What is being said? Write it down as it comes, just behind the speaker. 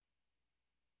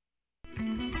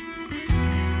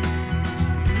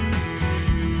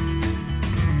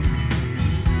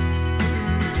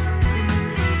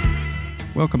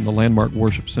Welcome to Landmark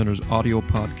Worship Center's audio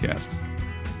podcast.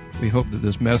 We hope that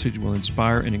this message will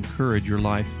inspire and encourage your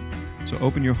life. So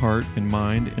open your heart and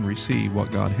mind and receive what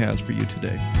God has for you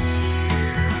today.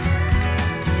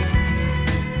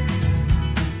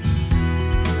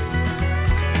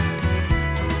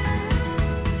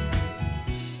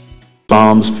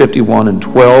 Psalms 51 and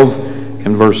 12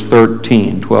 and verse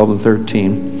 13, 12 and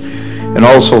 13. And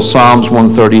also Psalms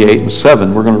 138 and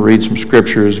 7. We're going to read some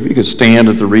scriptures. If you could stand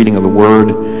at the reading of the word,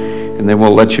 and then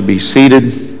we'll let you be seated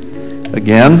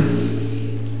again.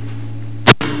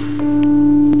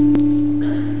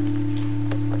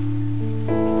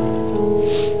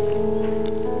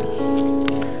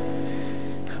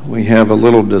 We have a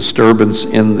little disturbance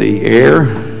in the air,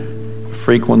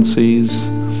 frequencies.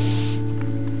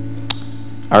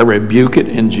 I rebuke it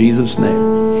in Jesus' name.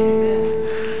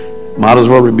 Might as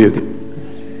well rebuke it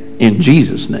in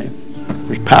Jesus' name.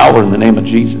 There's power in the name of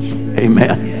Jesus.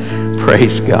 Amen.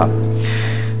 Praise God.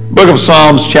 Book of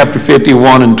Psalms, chapter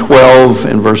 51 and 12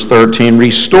 and verse 13.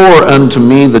 Restore unto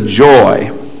me the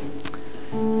joy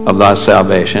of thy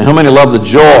salvation. How many love the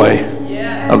joy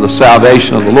of the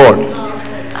salvation of the Lord?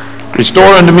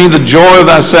 Restore unto me the joy of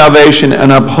thy salvation,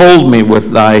 and uphold me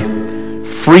with thy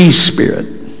free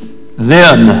spirit.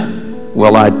 Then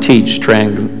will I teach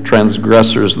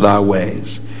transgressors thy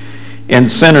ways, and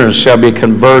sinners shall be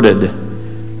converted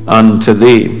unto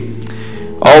thee.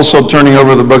 Also turning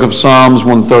over the book of Psalms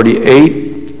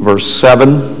 138, verse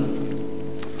 7.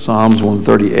 Psalms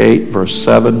 138, verse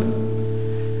 7.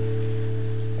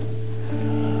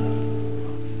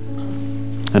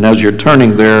 And as you're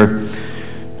turning there,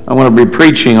 I want to be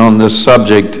preaching on this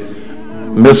subject,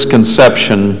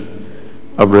 misconception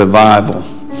of revival.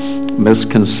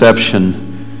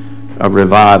 Misconception of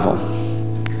revival.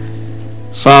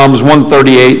 Psalms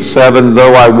 138, 7.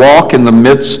 Though I walk in the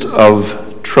midst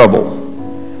of trouble,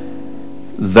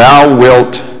 thou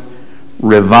wilt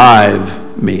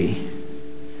revive me.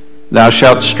 Thou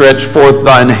shalt stretch forth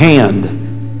thine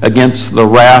hand against the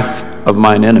wrath of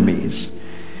mine enemies,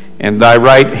 and thy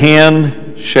right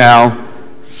hand shall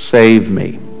save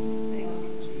me.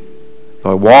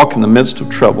 Though I walk in the midst of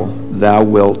trouble, thou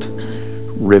wilt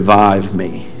revive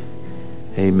me.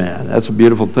 Amen. That's a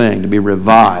beautiful thing, to be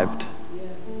revived,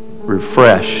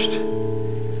 refreshed,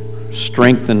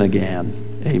 strengthened again.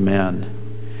 Amen.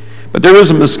 But there is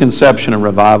a misconception of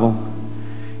revival,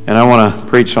 and I want to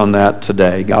preach on that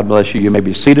today. God bless you. You may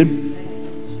be seated.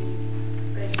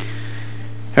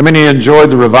 How many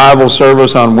enjoyed the revival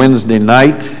service on Wednesday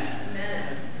night?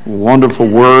 Wonderful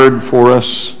word for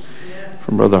us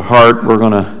from Brother Hart. We're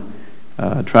going to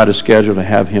try to schedule to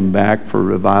have him back for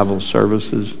revival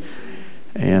services.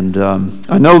 And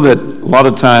I know that a lot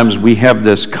of times we have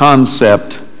this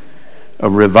concept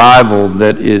of revival,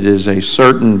 that it is a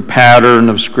certain pattern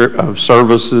of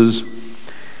services.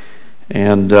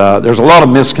 And there's a lot of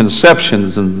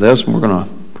misconceptions in this, and we're going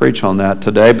to preach on that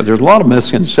today. But there's a lot of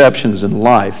misconceptions in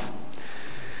life.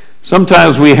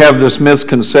 Sometimes we have this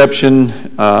misconception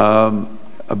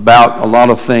about a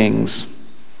lot of things,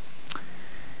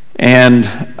 and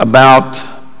about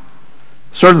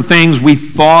certain things we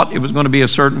thought it was going to be a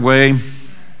certain way,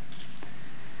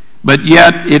 but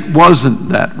yet it wasn't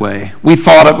that way. We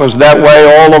thought it was that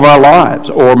way all of our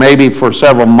lives, or maybe for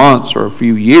several months or a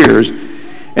few years,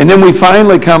 and then we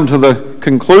finally come to the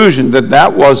conclusion that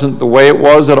that wasn't the way it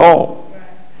was at all.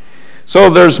 So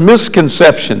there's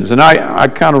misconceptions, and I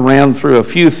kind of ran through a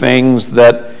few things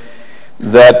that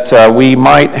we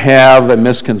might have a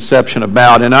misconception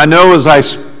about. And I know as I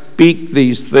speak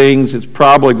these things, it's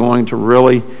probably going to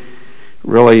really,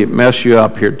 really mess you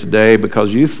up here today,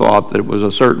 because you thought that it was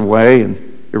a certain way, and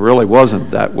it really wasn't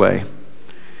that way.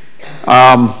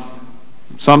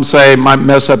 Some say it might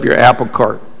mess up your apple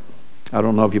cart. I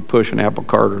don't know if you push an apple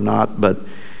cart or not, but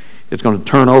it's going to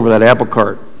turn over that apple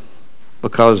cart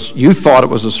because you thought it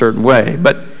was a certain way.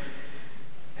 But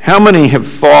how many have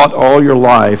thought all your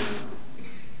life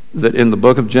that in the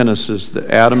book of Genesis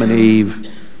that Adam and Eve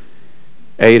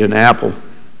ate an apple?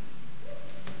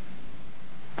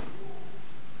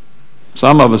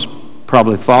 Some of us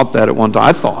probably thought that at one time.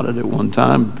 I thought it at one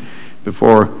time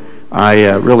before I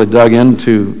really dug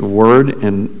into the Word,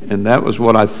 and that was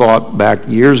what I thought back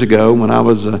years ago when I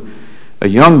was a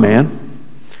young man.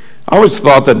 I always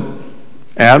thought that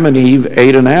Adam and Eve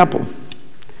ate an apple,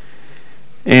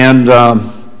 and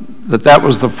that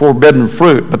was the forbidden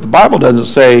fruit. But the Bible doesn't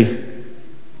say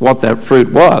what that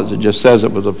fruit was. It just says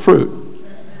it was a fruit.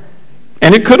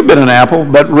 And it could have been an apple,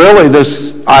 but really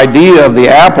this idea of the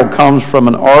apple comes from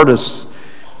an artist's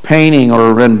painting or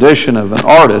a rendition of an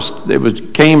artist.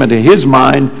 It came into his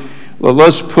mind, well,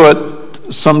 let's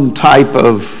put some type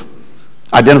of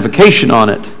identification on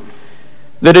it,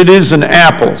 that it is an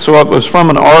apple. So it was from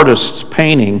an artist's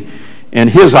painting and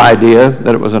his idea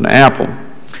that it was an apple.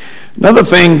 Another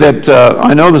thing that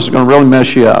I know this is going to really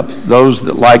mess you up, those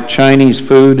that like Chinese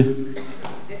food,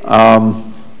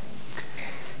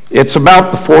 it's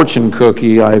about the fortune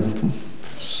cookie, I'm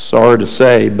sorry to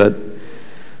say, but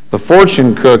the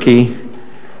fortune cookie,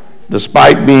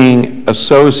 despite being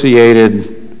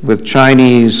associated with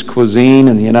Chinese cuisine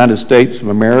in the United States of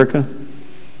America,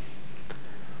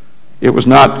 it was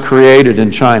not created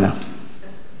in China.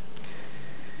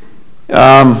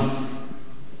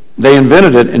 They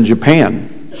invented it in Japan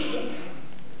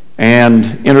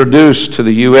and introduced to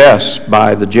the U.S.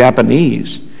 by the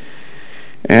Japanese.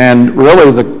 And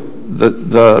really,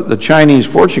 the Chinese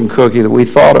fortune cookie that we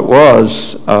thought it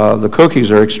was, the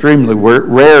cookies are extremely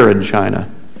rare in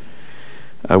China,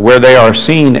 where they are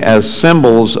seen as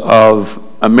symbols of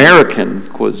American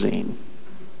cuisine.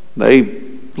 They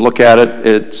look at it,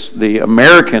 it's the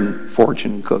American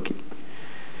fortune cookie.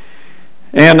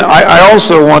 And I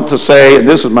also want to say, and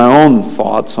this is my own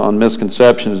thoughts on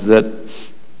misconceptions, that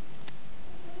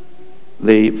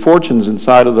the fortunes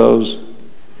inside of those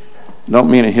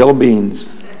don't mean a hill of beans.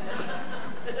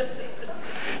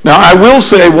 Now, I will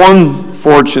say one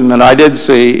fortune that I did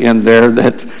see in there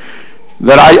that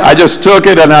I just took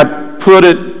it and I put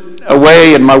it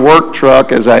away in my work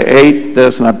truck as I ate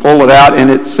this, and I pulled it out,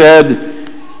 and it said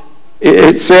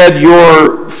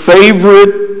your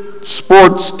favorite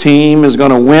sports team is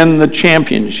going to win the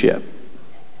championship.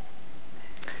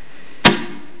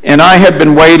 And I had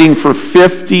been waiting for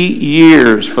 50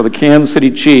 years for the Kansas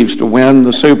City Chiefs to win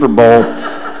the Super Bowl.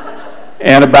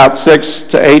 And about 6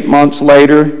 to 8 months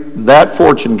later, that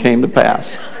fortune came to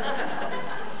pass.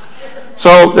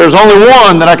 So there's only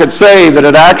one that I could say that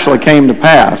it actually came to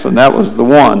pass, and that was the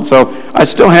one. So I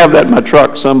still have that in my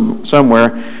truck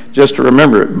somewhere just to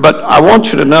remember it. But I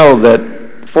want you to know that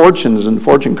fortunes and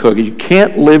fortune cookies, you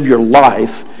can't live your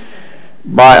life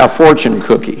by a fortune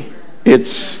cookie.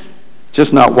 It's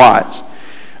just not wise.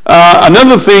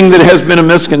 Another thing that has been a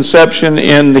misconception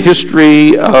in the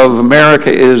history of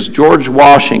America is George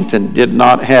Washington did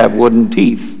not have wooden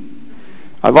teeth.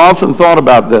 I've often thought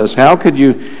about this. How could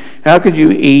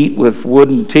you eat with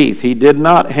wooden teeth? He did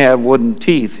not have wooden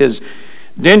teeth. His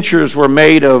dentures were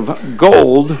made of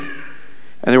gold,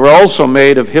 and they were also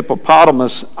made of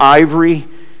hippopotamus ivory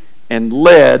and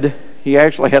lead. He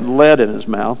actually had lead in his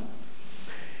mouth.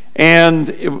 And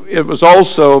it was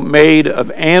also made of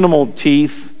animal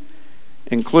teeth,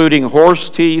 including horse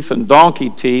teeth and donkey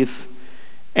teeth,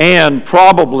 and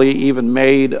probably even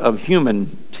made of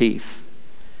human teeth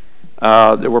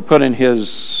that were put in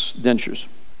his dentures.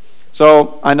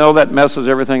 So I know that messes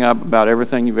everything up about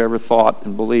everything you've ever thought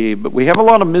and believed, but we have a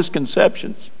lot of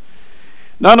misconceptions.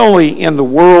 Not only in the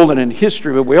world and in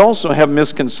history, but we also have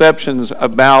misconceptions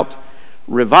about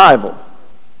revival.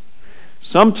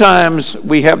 Sometimes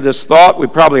we have this thought, we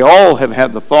probably all have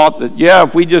had the thought that,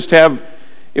 if we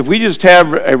just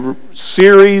have a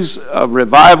series of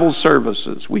revival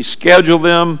services, we schedule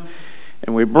them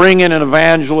and we bring in an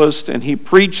evangelist and he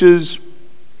preaches,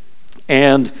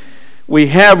 and we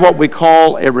have what we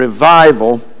call a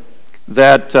revival,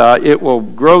 that it will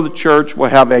grow the church,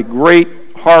 we'll have a great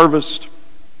harvest,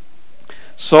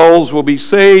 souls will be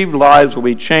saved, lives will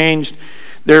be changed.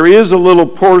 There is a little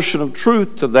portion of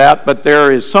truth to that, but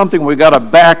there is something we've got to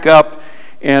back up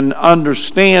and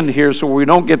understand here so we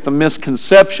don't get the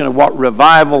misconception of what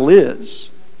revival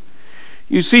is.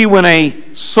 You see, when a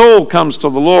soul comes to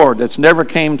the Lord that's never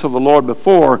came to the Lord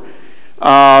before,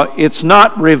 it's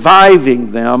not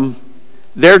reviving them.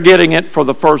 They're getting it for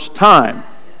the first time.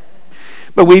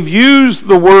 But we've used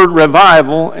the word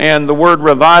revival, and the word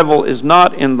revival is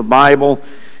not in the Bible.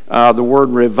 The word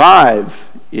revive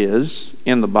is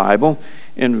in the Bible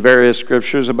in various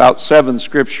scriptures, about 7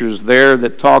 scriptures there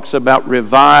that talks about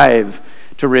revive,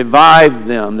 to revive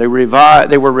them. They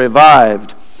were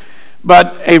revived.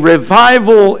 But a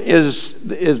revival is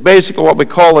basically what we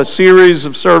call a series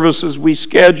of services. We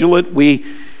schedule it,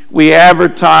 we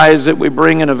advertise it, we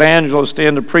bring an evangelist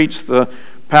in to preach the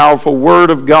powerful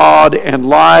Word of God, and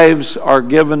lives are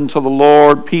given to the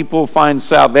Lord. People find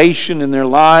salvation in their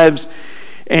lives,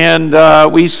 and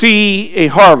we see a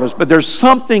harvest. But there's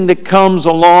something that comes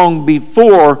along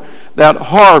before that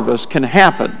harvest can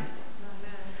happen,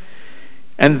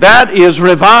 and that is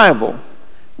revival.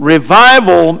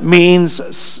 Revival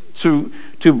means to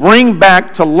bring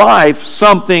back to life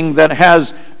something that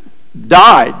has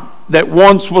died that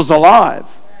once was alive.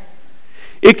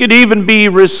 It could even be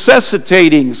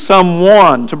resuscitating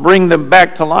someone to bring them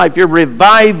back to life. You're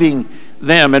reviving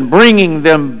them and bringing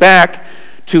them back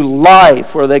to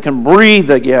life where they can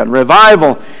breathe again.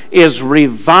 Revival is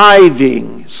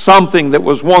reviving something that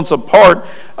was once a part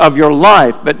of your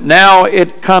life, but now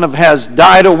it kind of has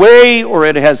died away or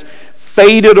it has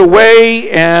faded away,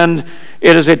 and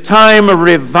it is a time of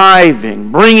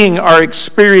reviving, bringing our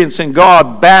experience in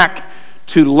God back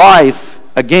to life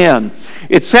again.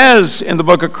 It says in the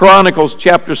book of Chronicles,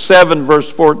 chapter 7, verse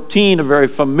 14, a very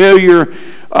familiar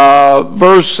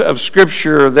verse of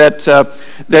Scripture that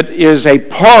is a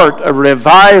part of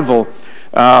revival.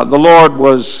 The Lord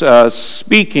was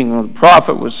speaking, the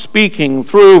prophet was speaking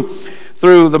through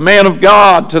the man of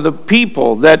God to the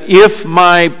people, that if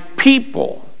my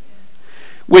people,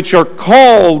 which are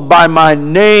called by my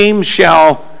name,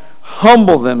 shall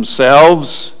humble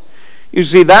themselves. You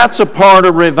see, that's a part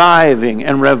of reviving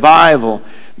and revival,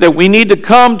 that we need to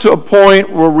come to a point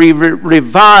where we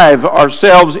revive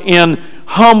ourselves in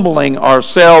humbling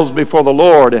ourselves before the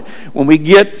Lord. When we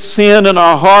get sin in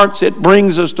our hearts, it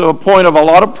brings us to a point of a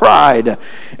lot of pride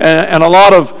and a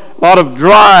lot of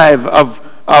drive of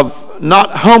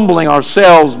not humbling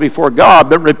ourselves before God.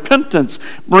 But repentance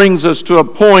brings us to a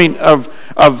point of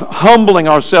humbling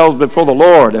ourselves before the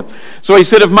Lord. So he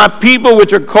said, if my people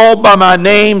which are called by my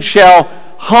name shall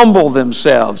humble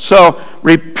themselves. So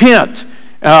repent,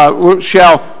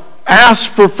 shall ask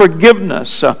for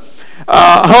forgiveness,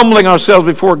 humbling ourselves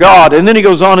before God. And then he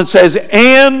goes on and says,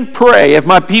 and pray. If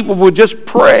my people would just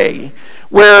pray,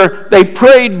 where they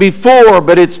prayed before,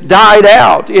 but it's died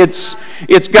out. It's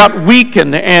got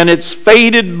weakened and it's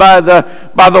faded by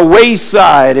the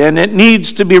wayside, and it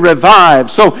needs to be revived.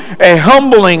 So a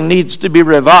humbling needs to be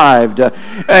revived.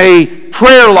 A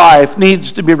prayer life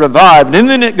needs to be revived. And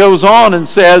then it goes on and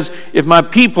says, if my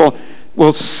people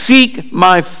will seek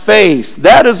my face.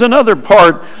 That is another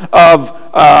part of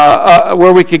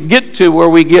where we could get to, where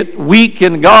we get weak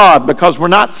in God, because we're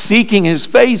not seeking His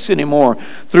face anymore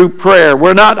through prayer.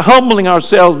 We're not humbling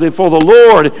ourselves before the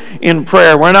Lord in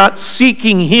prayer. We're not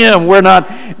seeking Him. We're not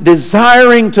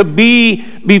desiring to be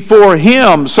before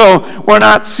Him. So we're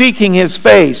not seeking His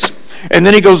face. And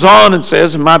then he goes on and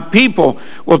says, my people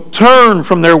will turn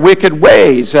from their wicked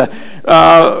ways.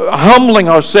 Humbling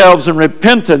ourselves in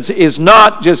repentance is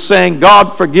not just saying, God,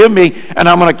 forgive me, and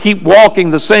I'm going to keep walking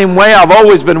the same way I've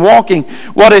always been walking.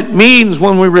 What it means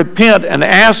when we repent and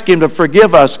ask Him to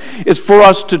forgive us is for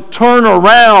us to turn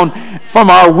around from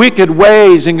our wicked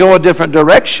ways and go a different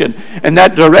direction. And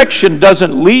that direction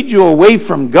doesn't lead you away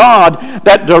from God.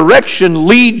 That direction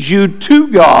leads you to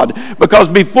God. Because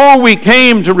before we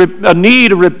came to a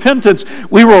need of repentance,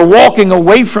 we were walking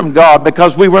away from God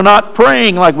because we were not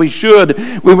praying like we should.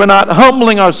 We were not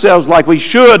humbling ourselves like we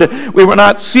should. We were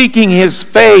not seeking His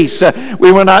face.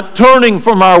 We were not turning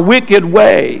from our wicked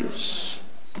ways.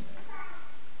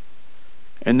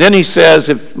 And then he says,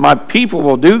 if my people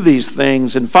will do these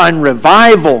things and find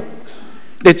revival,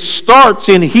 it starts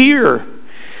in here.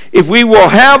 If we will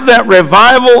have that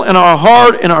revival in our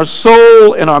heart, in our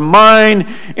soul, in our mind,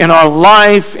 in our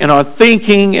life, in our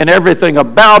thinking, and everything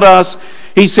about us,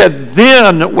 he said,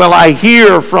 then will I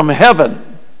hear from heaven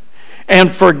and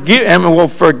will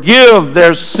forgive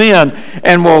their sin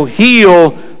and will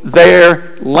heal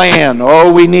their land.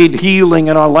 Oh, we need healing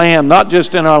in our land, not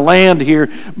just in our land here,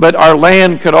 but our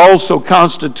land could also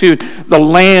constitute the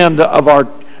land of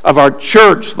our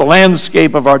church, the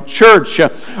landscape of our church,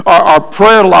 our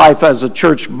prayer life as a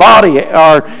church body,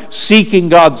 our seeking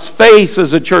God's face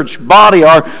as a church body,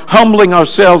 our humbling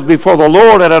ourselves before the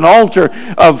Lord at an altar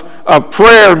of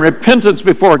prayer and repentance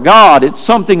before God. It's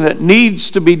something that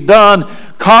needs to be done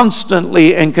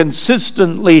constantly and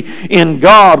consistently in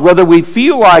God, whether we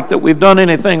feel like that we've done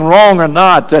anything wrong or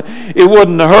not. It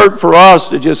wouldn't hurt for us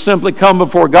to just simply come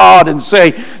before God and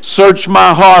say, search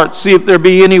my heart, see if there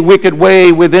be any wicked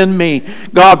way within me.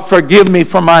 God, forgive me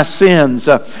for my sins.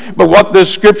 But what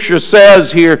this scripture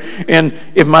says here, and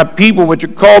if my people which are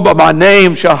called by my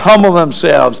name shall humble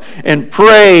themselves and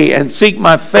pray and seek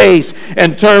my face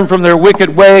and turn from their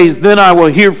wicked ways, then I will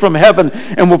hear from heaven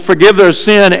and will forgive their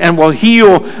sin and will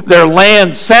heal their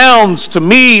land. Sounds to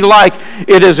me like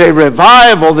it is a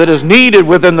revival that is needed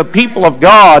within the people of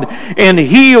God, and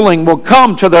healing will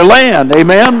come to their land.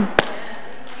 Amen?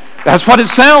 That's what it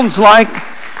sounds like.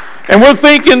 And we're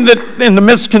thinking that in the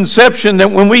misconception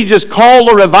that when we just call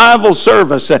a revival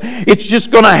service, it's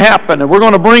just going to happen. And we're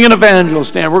going to bring an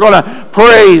evangelist in. We're going to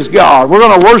praise God. We're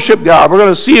going to worship God. We're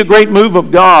going to see a great move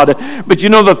of God. But you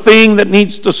know, the thing that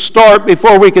needs to start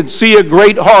before we could see a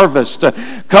great harvest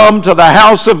come to the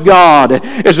house of God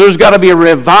is there's got to be a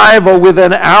revival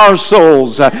within our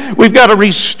souls. We've got to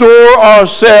restore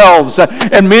ourselves.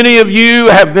 And many of you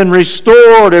have been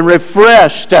restored and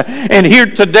refreshed. And here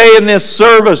today in this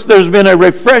service, there's been a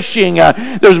refreshing,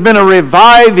 there's been a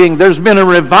reviving, there's been a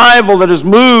revival that has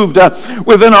moved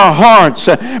within our hearts.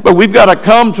 But we've got to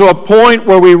come to a point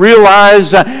where we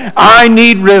realize I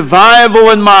need revival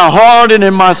in my heart and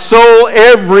in my soul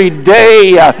every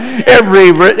day.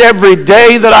 Every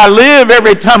day that I live,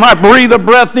 every time I breathe a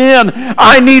breath in,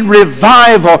 I need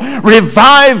revival.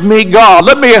 Revive me, God.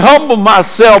 Let me humble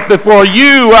myself before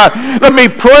you. Let me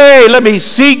pray. Let me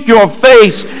seek your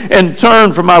face and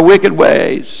turn from my wicked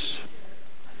ways.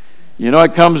 You know,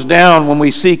 it comes down when we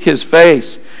seek his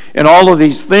face. In all of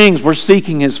these things, we're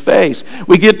seeking his face.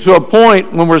 We get to a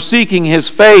point when we're seeking his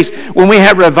face, when we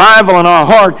have revival in our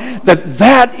heart,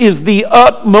 that is the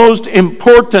utmost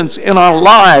importance in our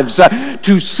lives,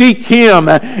 to seek him.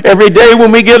 Every day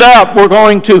when we get up, we're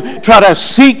going to try to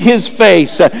seek his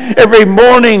face. Every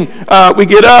morning we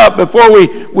get up, before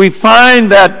we find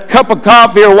that cup of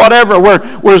coffee or whatever,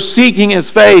 we're seeking his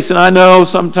face. And I know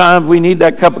sometimes we need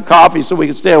that cup of coffee so we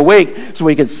can stay awake, so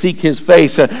we can seek his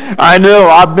face. I know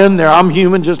I've been there. I'm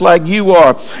human just like you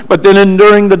are. But then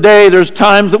during the day, there's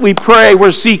times that we pray.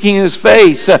 We're seeking his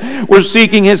face. We're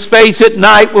seeking his face at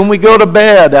night when we go to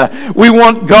bed. We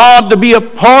want God to be a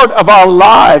part of our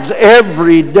lives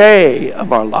every day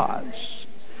of our lives.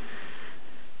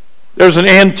 There's an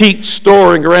antique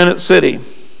store in Granite City.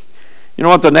 You know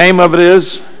what the name of it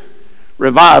is?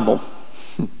 Revival.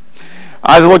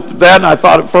 I looked at that and I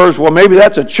thought at first, well, maybe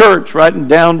that's a church right in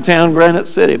downtown Granite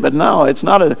City. But no, it's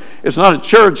not a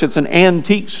church. It's an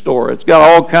antique store. It's got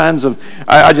all kinds of,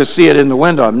 I just see it in the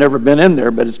window. I've never been in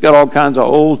there, but it's got all kinds of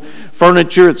old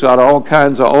furniture. It's got all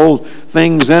kinds of old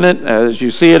things in it. As you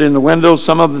see it in the window,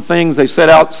 some of the things they set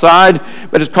outside,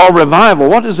 but it's called revival.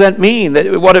 What does that mean?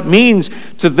 What it means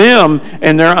to them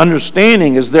and their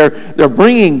understanding is they're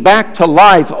bringing back to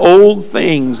life old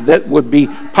things that would be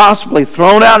possibly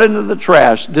thrown out into the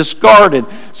trash, discarded.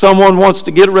 Someone wants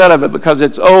to get rid of it because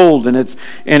it's old and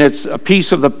it's a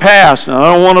piece of the past, and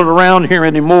I don't want it around here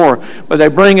anymore. But they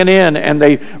bring it in and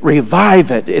they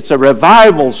revive it. It's a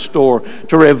revival store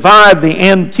to revive the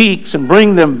antiques and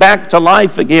bring them back to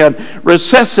life again,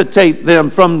 resuscitate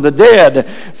them from the dead,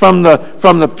 from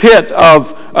the pit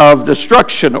of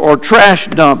destruction or trash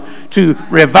dump, to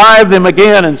revive them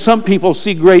again. And some people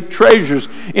see great treasures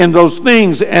in those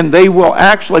things, and they will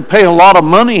actually pay a lot of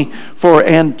money for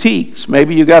antiques.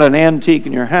 Maybe you got an antique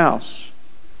in your house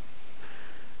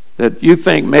that you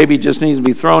think maybe just needs to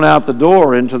be thrown out the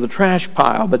door into the trash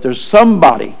pile, but there's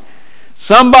somebody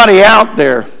out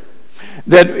there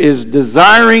that is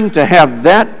desiring to have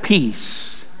that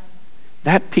peace.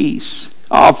 That peace.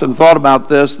 I often thought about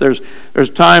this. There's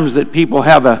times that people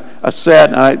have a set,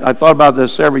 and I thought about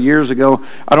this several years ago.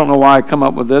 I don't know why I come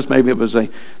up with this. Maybe it was a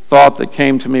thought that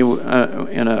came to me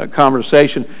in a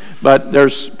conversation. But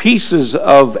there's pieces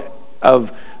of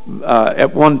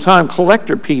at one time,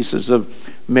 collector pieces of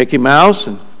Mickey Mouse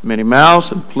and Minnie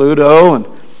Mouse and Pluto and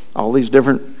all these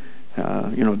different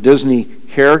Disney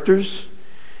characters.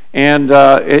 And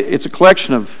it's a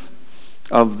collection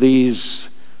of these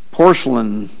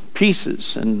porcelain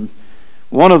pieces, and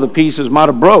one of the pieces might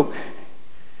have broke,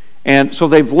 and so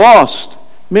they've lost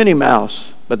Minnie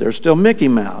Mouse, but there's still Mickey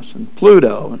Mouse and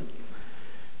Pluto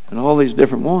and all these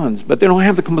different ones, but they don't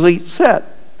have the complete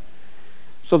set.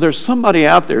 So there's somebody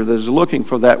out there that is looking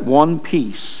for that one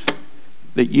piece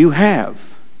that you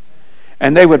have,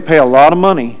 and they would pay a lot of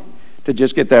money to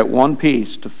just get that one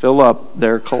piece to fill up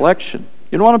their collection.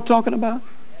 You know what I'm talking about?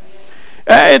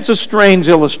 It's a strange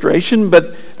illustration,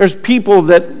 but there's people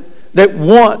that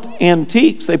want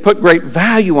antiques. They put great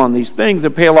value on these things. They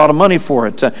pay a lot of money for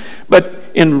it. But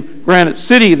in Granite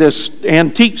City, this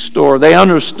antique store, they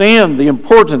understand the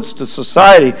importance to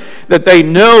society, that they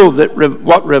know that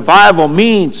what revival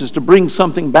means is to bring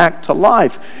something back to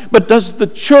life. But does the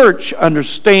church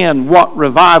understand what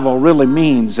revival really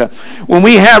means? When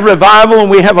we have revival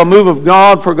and we have a move of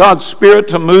God, for God's Spirit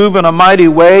to move in a mighty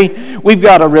way, we've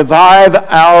got to revive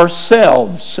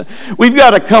ourselves. We've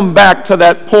got to come back to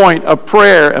that point of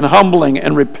prayer and humbling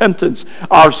and repentance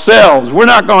ourselves. We're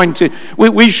not going to,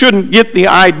 we shouldn't get the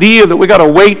idea idea that we got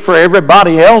to wait for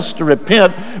everybody else to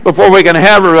repent before we can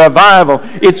have a revival.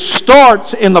 It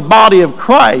starts in the body of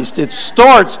Christ. It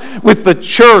starts with the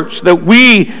church, that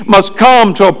we must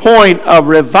come to a point of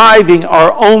reviving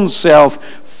our own self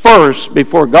first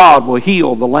before God will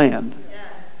heal the land.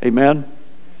 Amen.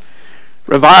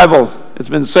 Revival, it's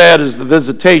been said, is the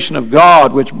visitation of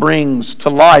God which brings to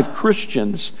life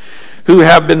Christians who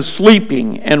have been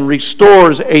sleeping and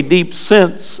restores a deep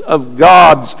sense of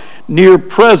God's near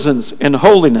presence and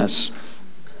holiness.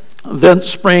 Thence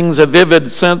springs a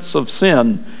vivid sense of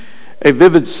sin, and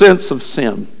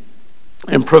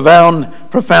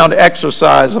profound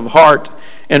exercise of heart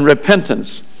and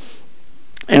repentance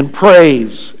and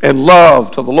praise and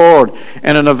love to the Lord,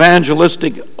 and an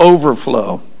evangelistic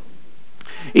overflow.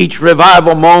 Each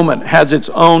revival moment has its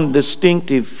own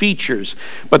distinctive features,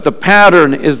 but the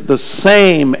pattern is the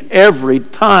same every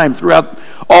time throughout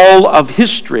all of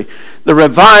history. The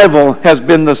revival has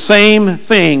been the same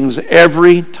things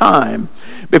every time.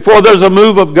 Before there's a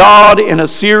move of God in a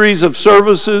series of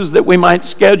services that we might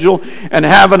schedule and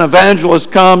have an evangelist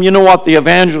come, you know what the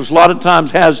evangelist a lot of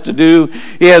times has to do?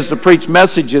 He has to preach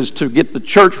messages to get the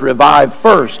church revived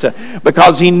first,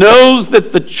 because he knows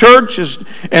that the church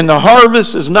and the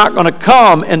harvest is not going to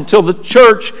come until the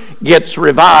church gets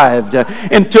revived,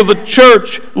 until the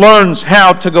church learns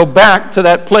how to go back to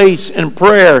that place in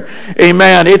prayer.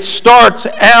 Amen. It starts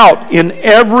out in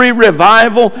every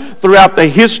revival throughout the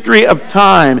history of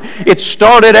time. It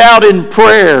started out in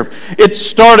prayer. It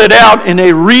started out in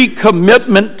a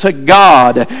recommitment to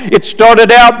God. It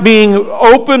started out being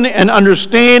open and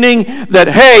understanding that,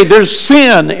 hey, there's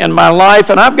sin in my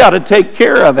life and I've got to take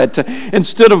care of it,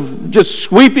 instead of just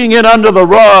sweeping it under the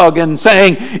rug and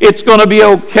saying it's going to be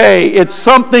okay. It's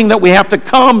something that we have to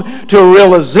come to a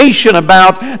realization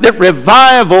about, that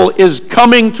revival is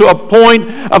coming to a point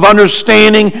of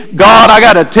understanding, God, I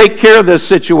got to take care of this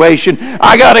situation.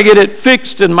 I got to get it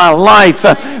fixed in my life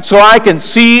so I can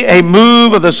see a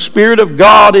move of the Spirit of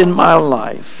God in my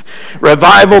life.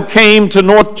 Revival came to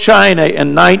North China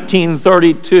in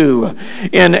 1932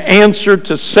 in answer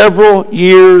to several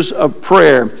years of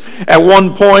prayer. At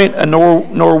one point, a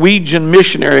Norwegian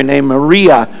missionary named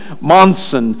Maria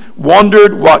Monsen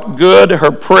wondered what good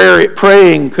her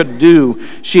praying could do.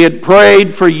 She had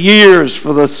prayed for years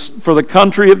for the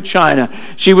country of China.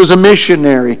 She was a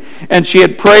missionary, and she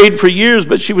had prayed for years,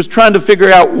 but she was trying to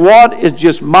figure out, what is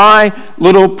just my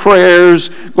little prayers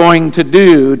going to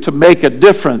do to make a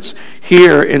difference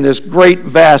here in this great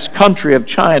vast country of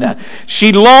China.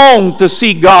 She longed to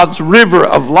see God's river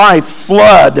of life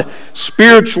flood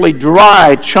spiritually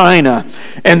dry China.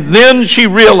 And then she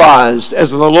realized,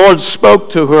 as the Lord spoke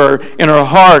to her in her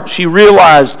heart, she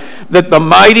realized that the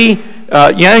mighty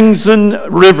Yangtze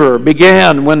River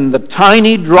began when the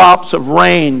tiny drops of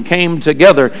rain came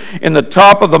together in the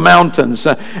top of the mountains.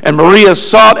 And Maria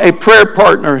sought a prayer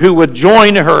partner who would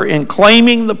join her in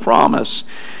claiming the promise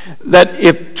that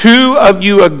if two of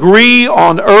you agree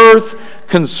on earth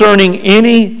concerning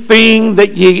anything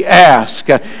that ye ask,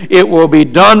 it will be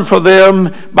done for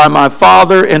them by my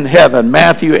Father in heaven.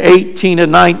 Matthew 18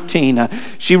 and 19.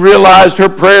 She realized her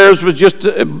prayers was just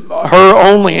her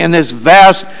only in this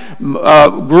vast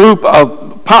group of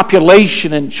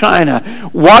population in China.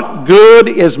 What good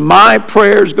is my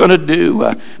prayers going to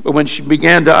do? But when she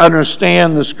began to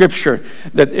understand the scripture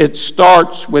that it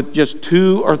starts with just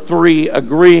 2 or 3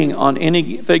 agreeing on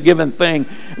any given thing,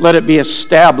 let it be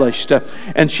established.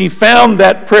 And she found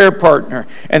that prayer partner,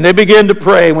 and they began to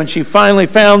pray. When she finally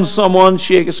found someone,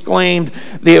 she exclaimed,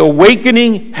 "The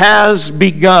awakening has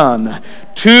begun.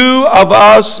 2 of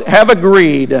us have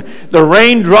agreed." The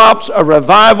raindrops of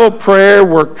revival prayer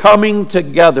were coming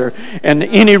together. And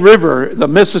any river, the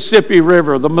Mississippi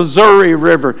River, the Missouri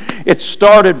River, it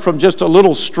started from just a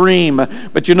little stream.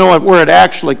 But you know where it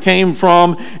actually came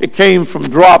from? It came from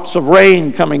drops of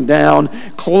rain coming down,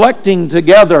 collecting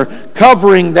together,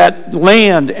 covering that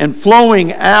land and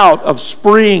flowing out of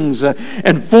springs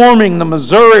and forming the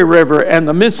Missouri River and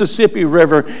the Mississippi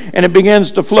River. And it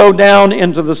begins to flow down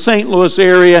into the St. Louis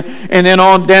area and then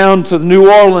on down to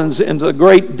New Orleans into the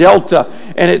great delta.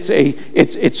 And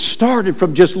it started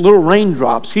from just little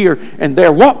raindrops here and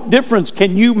there. What difference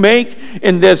can you make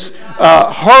in this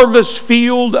harvest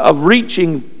field of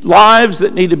reaching lives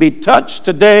that need to be touched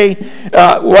today?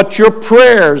 What your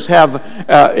prayers have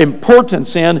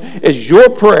importance in is your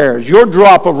prayers, your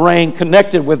drop of rain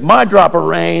connected with my drop of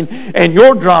rain and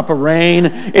your drop of rain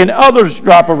and others'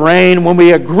 drop of rain. When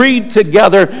we agree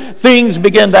together, things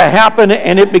begin to happen,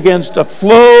 and it begins to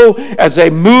flow as a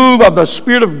move of the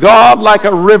Spirit of God like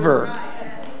a river.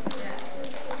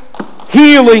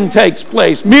 Healing takes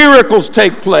place. Miracles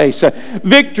take place.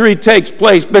 Victory takes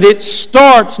place. But it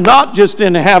starts not just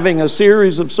in having a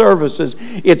series of services.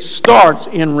 It starts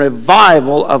in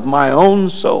revival of my own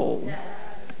soul.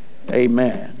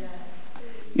 Amen.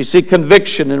 You see,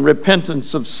 conviction and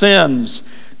repentance of sins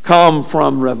come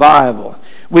from revival.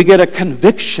 We get a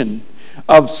conviction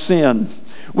of sin.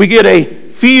 We get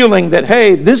a feeling that,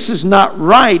 hey, this is not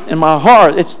right in my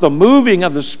heart. It's the moving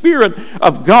of the Spirit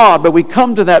of God. But we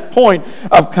come to that point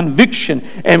of conviction,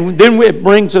 and then it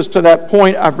brings us to that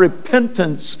point of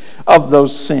repentance of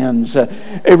those sins. A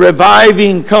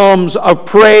reviving comes of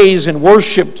praise and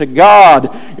worship to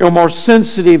God. You're more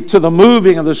sensitive to the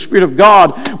moving of the Spirit of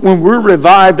God when we're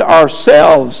revived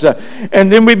ourselves.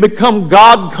 And then we become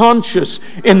God conscious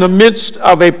in the midst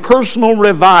of a personal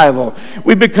revival.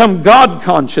 We become God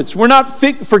conscious. We're not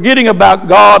forgetting about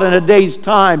God in a day's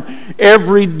time.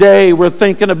 Every day we're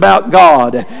thinking about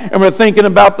God, and we're thinking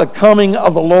about the coming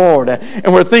of the Lord,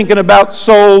 and we're thinking about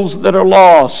souls that are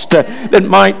lost, that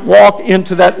might walk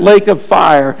into that lake of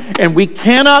fire. And we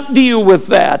cannot deal with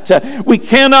that. We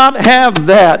cannot have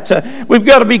that. We've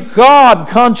got to be God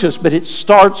conscious, but it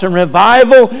starts in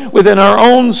revival within our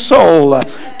own soul,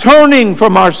 turning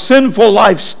from our sinful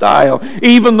lifestyle.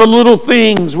 Even the little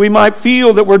things, we might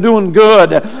feel that we're doing good,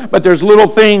 but there's little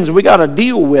things we got to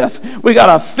deal with. We got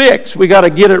to fix. We got to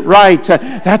get it right.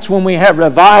 That's when we have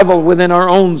revival within our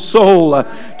own soul,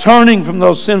 turning from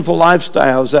those sinful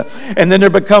lifestyles. And then there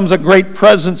becomes a great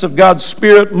presence of God's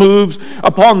Spirit moves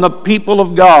upon the people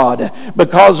of God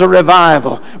because of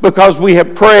revival, because we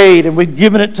have prayed and we've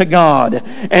given it to God.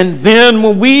 And then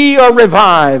when we are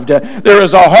revived, there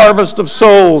is a harvest of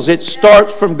souls. It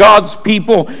starts from God's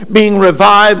people being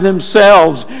revived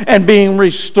themselves and being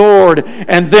restored.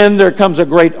 And then there comes a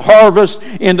great harvest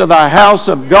into the house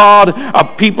of God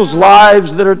of people's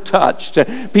lives that are touched,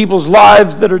 people's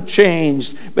lives that are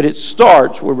changed. But it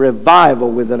starts with revival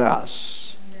within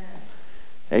us.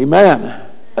 Amen.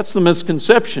 That's the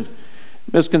misconception.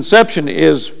 Misconception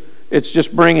is it's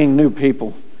just bringing new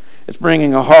people. It's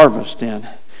bringing a harvest in.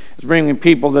 It's bringing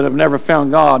people that have never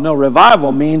found God. No,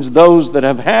 revival means those that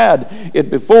have had it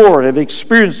before, have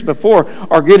experienced it before,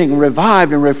 are getting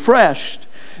revived and refreshed,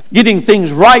 getting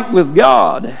things right with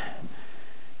God.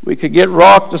 We could get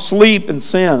rocked to sleep in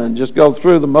sin and just go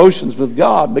through the motions with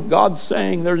God, but God's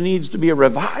saying there needs to be a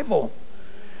revival.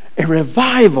 A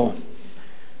revival.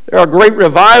 There are great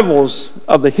revivals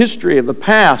of the history of the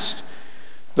past.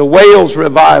 The Wales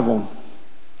revival,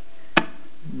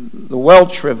 the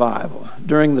Welsh revival.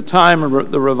 During the time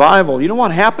of the revival, you know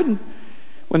what happened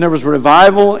when there was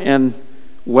revival in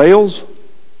Wales?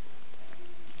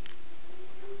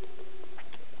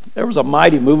 There was a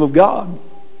mighty move of God.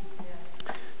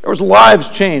 There was lives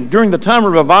changed. During the time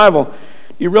of revival,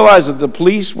 you realize that the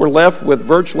police were left with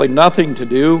virtually nothing to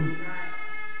do.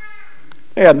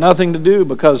 They had nothing to do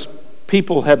because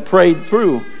people had prayed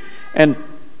through. And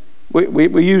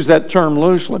we use that term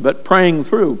loosely, but praying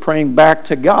through, praying back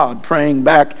to God, praying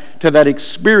back to that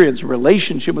experience,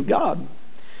 relationship with God.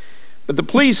 But the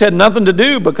police had nothing to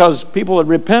do because people had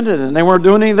repented and they weren't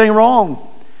doing anything wrong,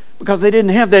 because they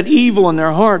didn't have that evil in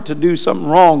their heart to do something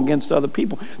wrong against other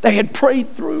people. They had prayed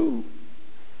through.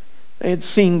 They had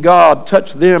seen God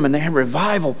touch them, and they had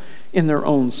revival in their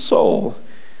own soul.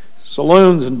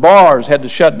 Saloons and bars had to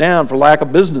shut down for lack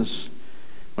of business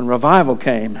when revival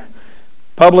came.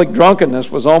 Public drunkenness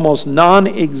was almost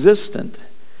non-existent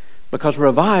because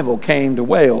revival came to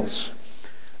Wales.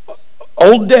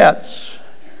 Old debts,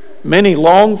 many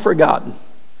long forgotten,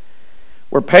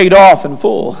 were paid off in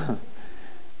full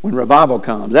when revival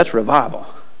comes. That's revival.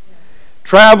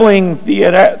 Traveling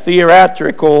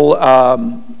theatrical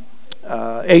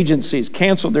agencies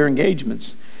canceled their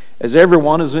engagements as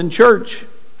everyone is in church.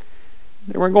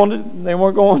 They weren't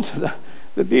going to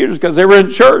the theaters because they were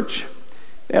in church.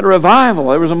 They had a revival.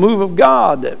 There was a move of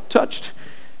God that touched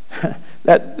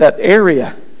that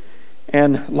area.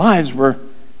 And lives were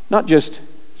not just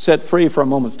set free for a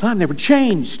moment's time. They were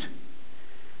changed.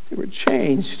 They were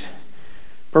changed.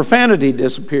 Profanity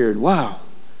disappeared. Wow,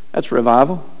 that's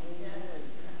revival.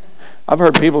 I've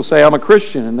heard people say, I'm a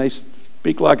Christian, and they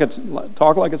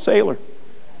talk like a sailor.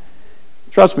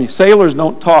 Trust me, sailors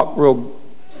don't talk real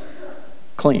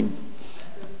clean.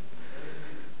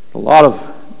 A lot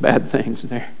of bad things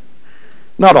there.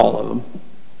 Not all of them,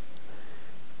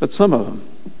 but some of them.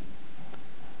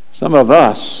 Some of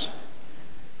us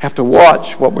have to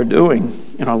watch what we're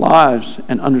doing in our lives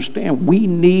and understand we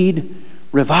need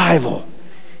revival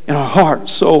in our heart,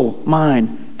 soul,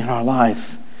 mind, and our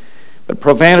life. But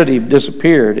profanity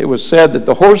disappeared. It was said that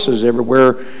the horses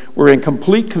everywhere were in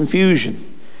complete confusion.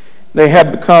 They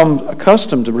had become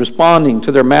accustomed to responding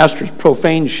to their master's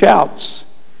profane shouts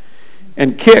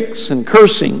and kicks and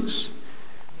cursings,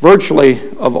 virtually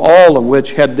of all of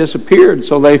which had disappeared.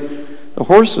 So the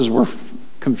horses were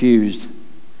confused,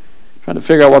 trying to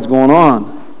figure out what's going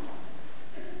on,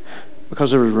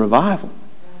 because there was revival.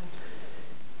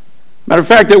 Matter of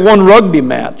fact, at one rugby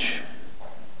match,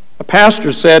 a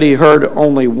pastor said he heard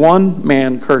only one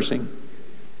man cursing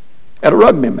at a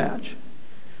rugby match,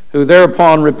 who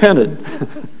thereupon repented.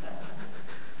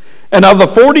 And of the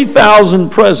 40,000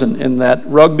 present in that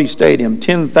rugby stadium,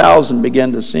 10,000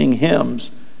 began to sing hymns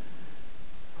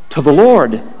to the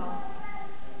Lord.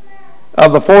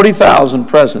 Of the 40,000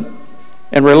 present,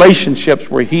 and relationships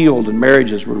were healed and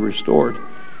marriages were restored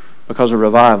because of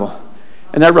revival.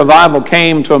 And that revival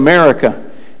came to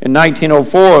America in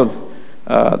 1904.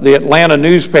 The Atlanta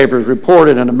newspapers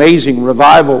reported an amazing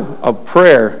revival of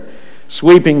prayer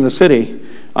sweeping the city.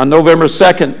 On November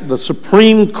 2nd, the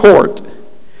Supreme Court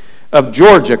of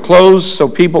Georgia closed so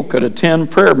people could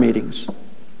attend prayer meetings.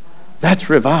 That's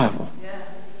revival.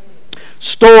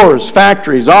 Stores,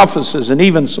 factories, offices, and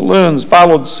even saloons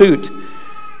followed suit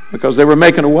because they were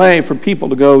making a way for people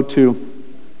to go to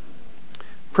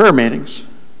prayer meetings.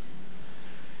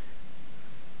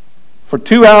 For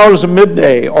 2 hours of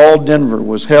midday, all Denver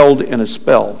was held in a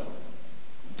spell.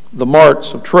 The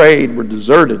marts of trade were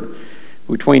deserted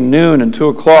between noon and 2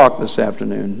 o'clock this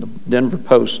afternoon. The Denver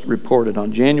Post reported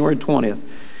on January 20th,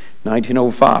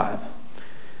 1905.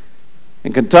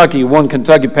 In Kentucky, one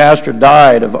Kentucky pastor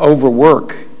died of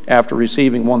overwork after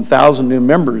receiving 1,000 new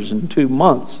members in 2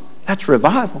 months. That's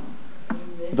revival.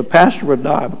 The pastor would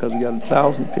die because he got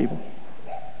 1,000 people.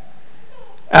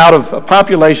 Out of a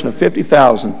population of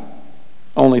 50,000,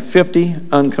 only 50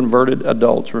 unconverted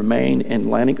adults remain in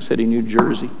Atlantic City, New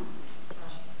Jersey.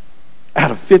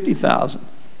 Out of 50,000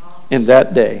 in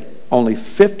that day, only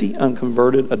 50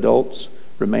 unconverted adults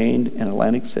remained in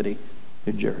Atlantic City,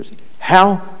 New Jersey.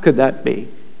 How could that be?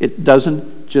 It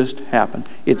doesn't just happen.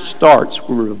 It starts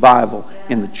with revival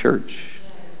in the church.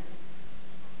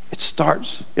 It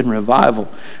starts in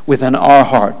revival within our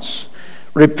hearts.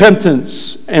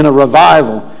 Repentance in a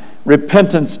revival.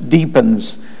 Repentance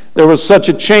deepens. There was such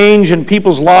a change in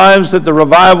people's lives that the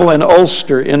revival in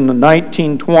Ulster in the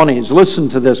 1920s, listen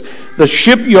to this, the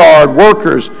shipyard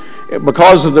workers,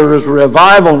 because of the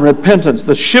revival and repentance,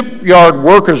 the shipyard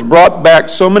workers brought back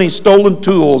so many stolen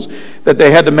tools that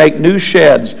they had to make new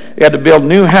sheds. They had to build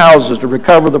new houses to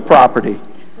recover the property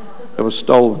that was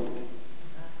stolen.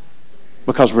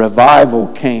 Because revival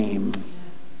came.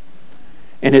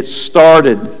 And it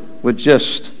started with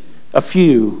just a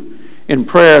few in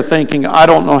prayer thinking, I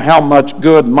don't know how much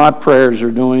good my prayers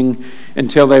are doing,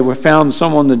 until they found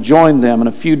someone to join them, and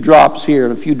a few drops here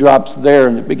and a few drops there,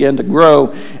 and it began to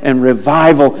grow, and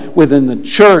revival within the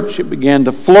church, it began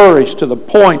to flourish to the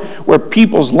point where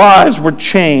people's lives were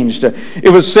changed. It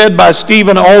was said by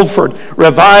Stephen Olford,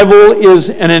 revival is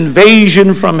an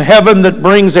invasion from heaven that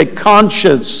brings a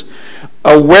conscious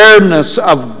awareness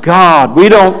of God. We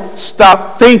don't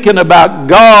stop thinking about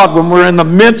God when we're in the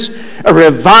midst of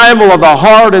revival of the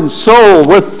heart and soul.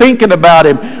 We're thinking about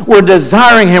Him. We're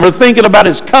desiring Him. We're thinking about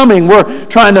His coming. We're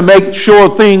trying to make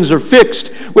sure things are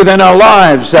fixed within our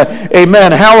lives.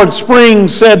 Amen. Howard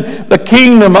Springs said, the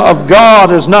kingdom of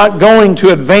God is not going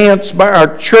to advance by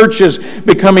our churches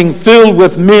becoming filled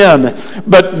with men,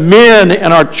 but men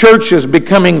in our churches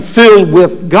becoming filled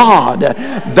with God.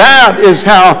 That is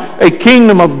how a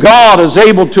kingdom of God is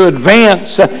able to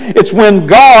advance. It's when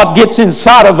God gets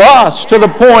inside of us to the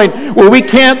point where we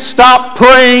can't stop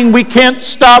praying, we can't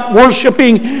stop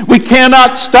worshiping, we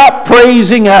cannot stop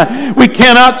praising, we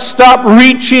cannot stop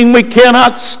reaching, we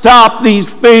cannot stop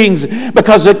these things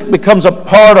because it becomes a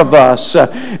part of us.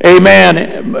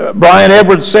 Amen. Brian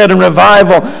Edwards said in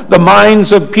revival, the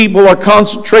minds of people are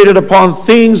concentrated upon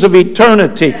things of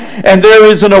eternity, and there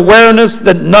is an awareness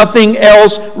that nothing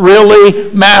else really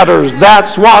matters.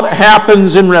 That's what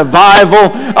happens in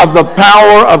revival of the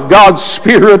power of God's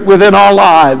Spirit within our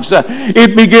lives.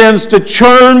 It begins to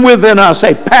churn within us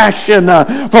a passion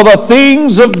for the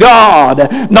things of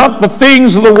God, not the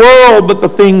things of the world, but the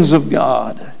things of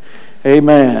God.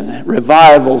 Amen.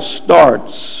 Revival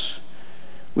starts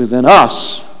within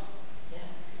us.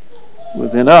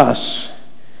 Within us.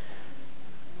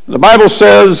 The Bible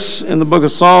says in the book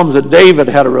of Psalms that David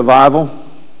had a revival.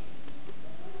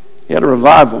 He had a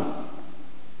revival.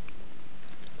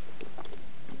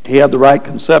 He had the right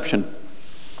conception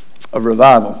of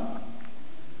revival.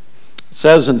 It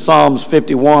says in Psalms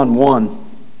 51:1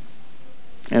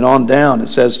 and on down, it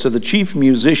says, to the chief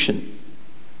musician,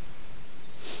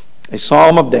 a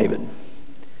psalm of David.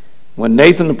 When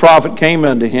Nathan the prophet came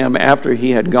unto him after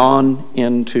he had gone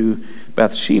into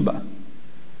Bathsheba,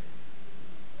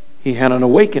 he had an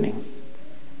awakening.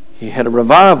 He had a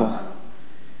revival.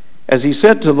 As he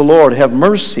said to the Lord, have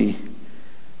mercy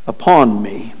upon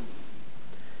me,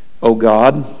 O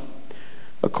God,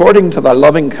 according to thy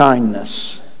loving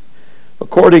kindness,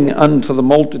 according unto the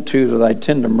multitude of thy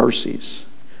tender mercies.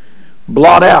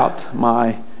 Blot out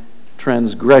my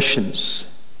transgressions.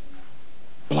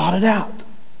 Blot it out.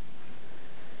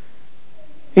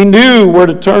 He knew where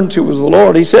to turn to was the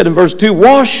Lord. He said in verse 2,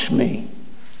 wash me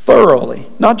thoroughly,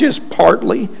 not just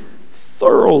partly,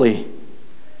 thoroughly,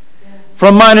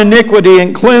 from mine iniquity,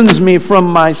 and cleanse me from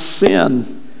my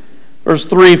sin. Verse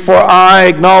 3, for I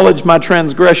acknowledge my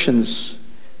transgressions.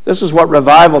 This is what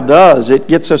revival does. It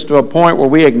gets us to a point where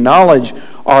we acknowledge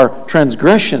our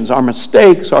transgressions, our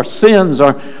mistakes, our sins,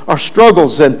 our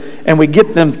struggles, and we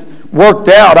get them worked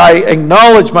out. I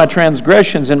acknowledge my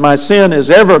transgressions, and my sin is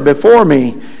ever before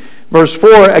me. Verse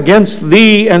 4, against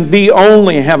thee and thee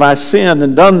only have I sinned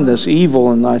and done this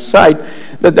evil in thy sight,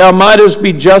 that thou mightest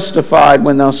be justified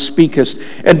when thou speakest,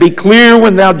 and be clear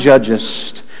when thou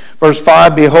judgest. Verse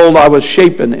 5, behold, I was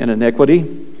shapen in iniquity,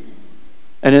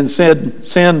 and in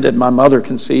sin did my mother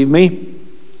conceive me.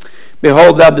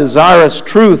 Behold, thou desirest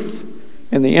truth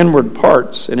in the inward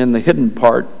parts, and in the hidden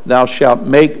part thou shalt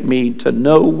make me to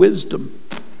know wisdom.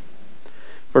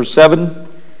 Verse 7,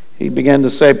 he began to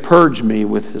say, purge me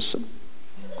with hyssop,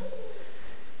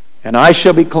 and I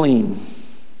shall be clean.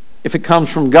 If it comes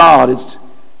from God, it's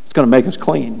going to make us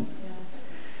clean.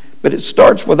 But it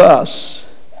starts with us.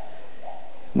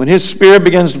 When His Spirit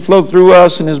begins to flow through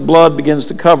us and His blood begins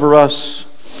to cover us,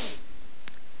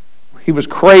 He was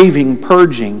craving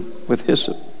purging with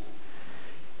hyssop.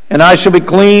 And I shall be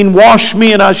clean. Wash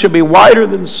me, and I shall be whiter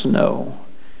than snow.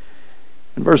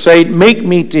 In verse 8, make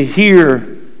me to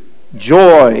hear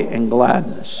joy and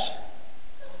gladness,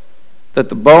 that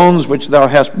the bones which thou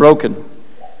hast broken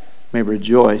may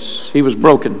rejoice. He was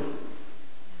broken.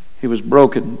 He was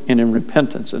broken and in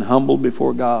repentance and humbled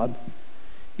before God.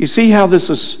 You see how this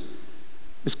is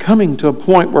coming to a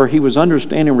point where he was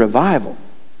understanding revival,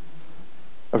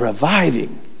 a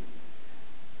reviving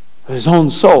of his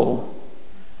own soul.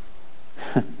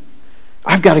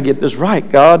 I've got to get this right,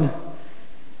 God.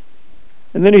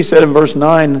 And then he said in verse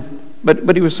 9,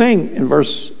 but he was saying in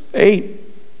verse 8,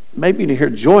 maybe to hear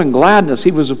joy and gladness.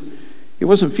 He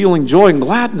wasn't feeling joy and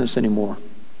gladness anymore.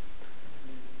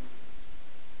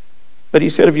 But he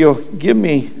said, if you'll give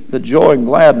me the joy and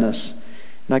gladness,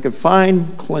 and I could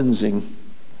find cleansing,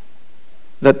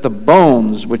 that the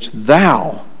bones which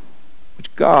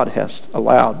God hast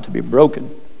allowed to be broken,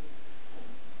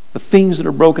 the things that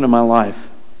are broken in my life,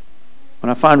 when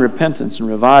I find repentance and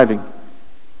reviving,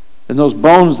 then those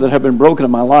bones that have been broken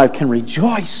in my life can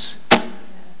rejoice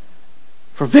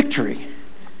for victory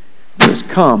that has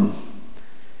come.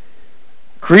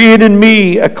 Create in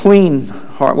me a clean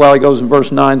heart. Well, he goes in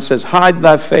verse 9, says, hide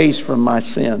thy face from my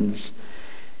sins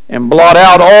and blot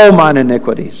out all mine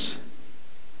iniquities.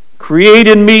 Create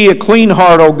in me a clean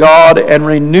heart, O God, and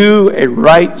renew a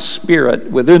right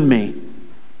spirit within me.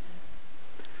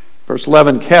 Verse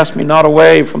 11, cast me not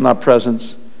away from thy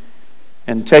presence,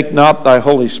 and take not thy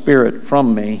Holy Spirit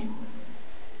from me.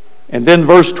 And then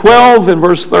verse 12 and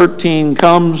verse 13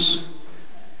 comes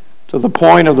to the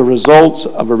point of the results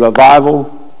of a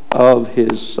revival of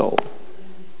his soul.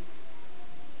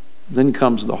 Then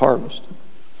comes the harvest.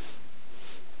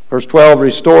 Verse 12,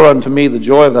 restore unto me the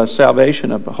joy of thy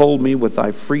salvation, uphold me with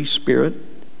thy free spirit.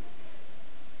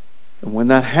 And when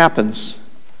that happens,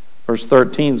 verse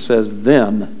 13 says,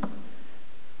 then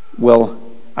will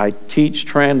I teach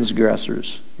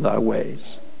transgressors thy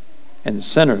ways, and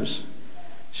sinners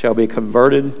shall be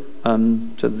converted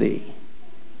unto thee.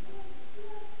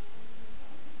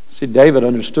 See, David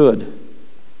understood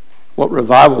what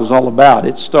revival is all about.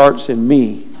 It starts in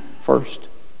me first.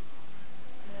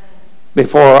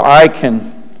 Before I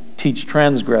can teach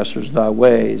transgressors thy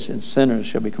ways, and sinners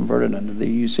shall be converted unto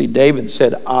thee. You see, David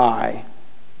said, I.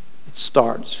 It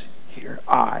starts here.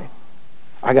 I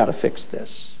got to fix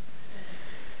this.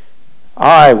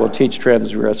 I will teach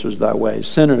transgressors thy ways.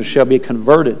 Sinners shall be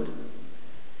converted.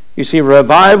 You see,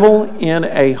 revival in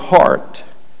a heart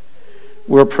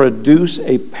will produce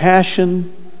a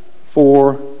passion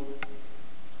for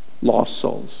lost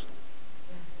souls.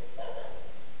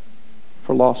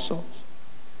 For lost souls.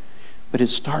 But it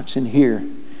starts in here.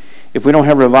 If we don't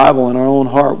have revival in our own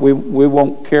heart, we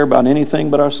won't care about anything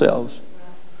but ourselves.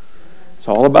 It's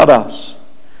all about us.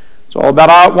 It's all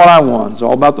about what I want. It's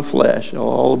all about the flesh.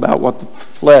 All about what the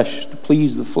flesh, to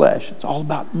please the flesh. It's all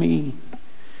about me.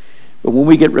 But when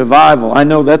we get revival, I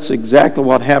know that's exactly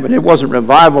what happened. It wasn't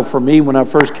revival for me when I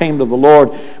first came to the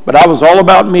Lord, but I was all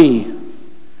about me.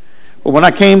 But when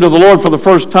I came to the Lord for the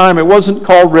first time, it wasn't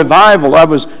called revival. I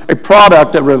was a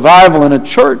product of revival in a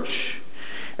church.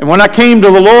 And when I came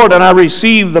to the Lord and I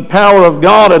received the power of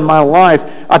God in my life,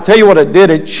 I tell you what it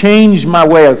did. It changed my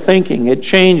way of thinking. It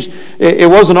changed. It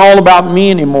wasn't all about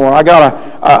me anymore. I got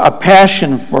a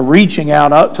passion for reaching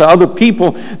out to other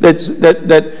people that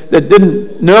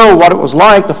didn't know what it was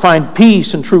like to find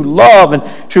peace and true love and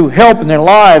true help in their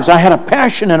lives. I had a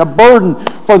passion and a burden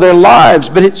for their lives,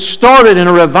 but it started in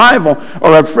a revival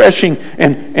or a refreshing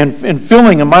and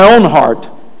filling in my own heart.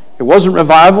 It wasn't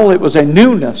revival, it was a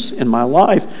newness in my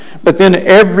life. But then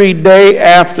every day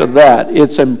after that,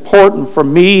 it's important for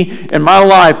me in my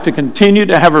life to continue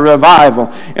to have a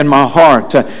revival in my heart.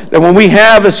 That when we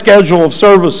have a schedule of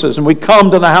services and we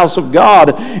come to the house of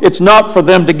God, it's not for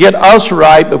them to get us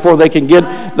right before they can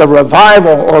get the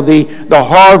revival or the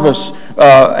harvest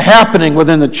happening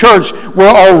within the church. We're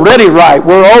already right.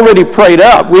 We're already prayed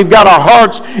up. We've got our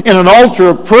hearts in an altar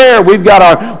of prayer. We've got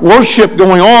our worship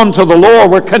going on to the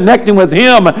Lord. We're connecting with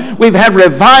Him. We've had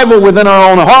revival within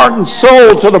our own heart and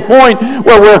soul to the point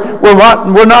where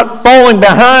we're not falling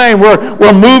behind.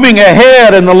 We're moving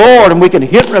ahead in the Lord, and we can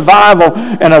hit revival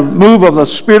and a move of the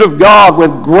Spirit of God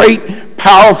with great,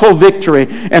 powerful victory,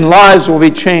 and lives will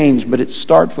be changed. But it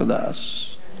starts with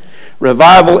us.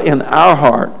 Revival in our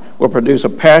heart will produce a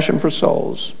passion for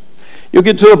souls. You'll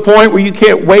get to a point where you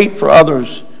can't wait for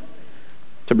others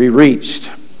to be reached.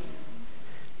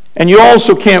 And you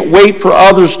also can't wait for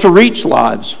others to reach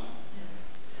lives.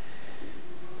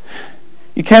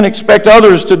 You can't expect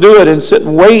others to do it and sit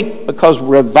and wait, because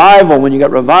revival, when you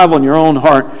got revival in your own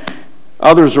heart,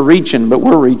 others are reaching, but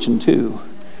we're reaching too.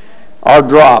 Our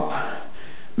drop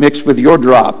mixed with your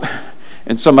drop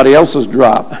and somebody else's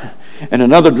drop and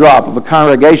another drop of a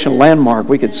congregation landmark,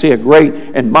 we could see a great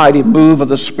and mighty move of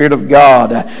the Spirit of God.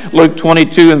 Luke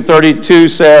 22:32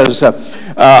 says,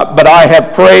 but I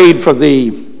have prayed for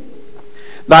thee,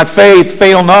 thy faith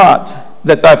fail not,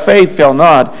 that thy faith fail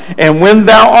not. And when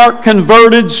thou art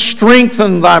converted,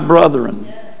 strengthen thy brethren.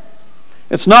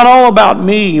 It's not all about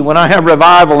me when I have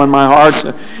revival in my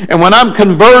heart. And when I'm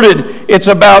converted, it's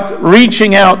about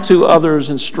reaching out to others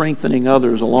and strengthening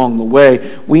others along the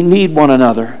way. We need one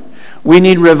another. We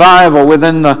need revival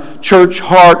within the church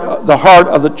heart, the heart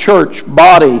of the church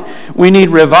body. We need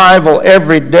revival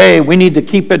every day. We need to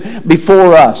keep it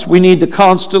before us. We need to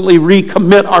constantly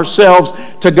recommit ourselves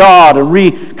to God and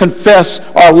reconfess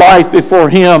our life before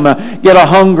Him. Get a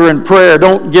hunger in prayer.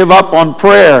 Don't give up on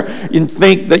prayer. You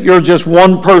think that you're just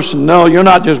one person. No, you're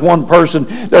not just one person.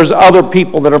 There's other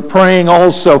people that are praying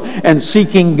also and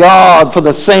seeking God for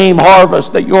the same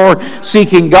harvest that you're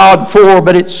seeking God for,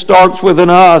 but it starts within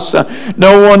us.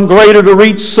 No one greater to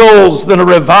reach souls than a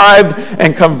revived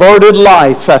and converted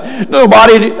life.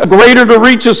 Nobody greater to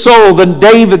reach a soul than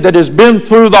David, that has been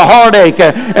through the heartache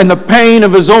and the pain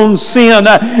of his own sin,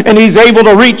 and he's able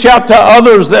to reach out to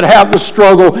others that have the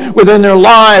struggle within their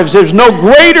lives. There's no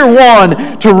greater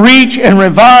one to reach and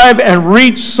revive and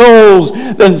reach souls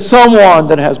than someone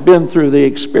that has been through the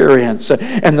experience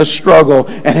and the struggle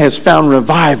and has found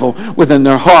revival within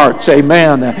their hearts.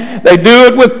 Amen. They do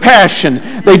it with passion.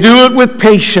 They do it with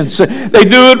patience. They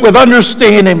do it with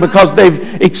understanding, because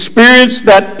they've experienced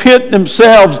that pit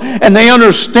themselves, and they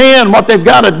understand what they've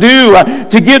got to do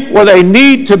to get where they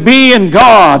need to be in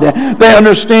God. They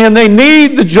understand they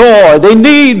need the joy, they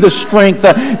need the strength,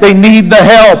 they need the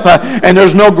help, and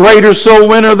there's no greater soul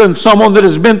winner than someone that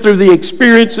has been through the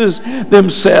experiences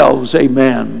themselves.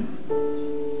 Amen.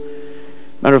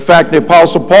 Matter of fact, the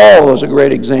Apostle Paul is a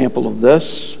great example of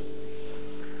this.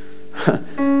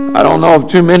 I don't know of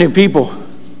too many people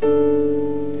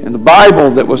in the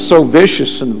Bible that was so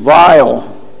vicious and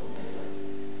vile.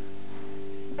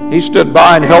 He stood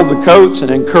by and held the coats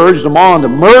and encouraged them on to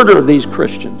murder these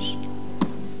Christians.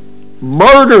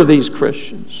 Murder these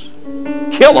Christians.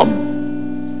 Kill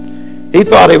them. He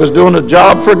thought he was doing a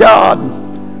job for God.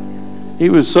 He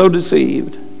was so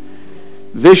deceived.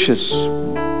 Vicious.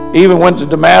 He even went to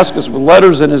Damascus with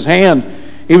letters in his hand.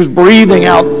 He was breathing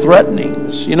out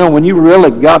threatenings. You know, when you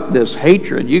really got this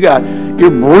hatred,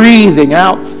 you're breathing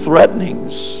out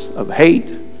threatenings of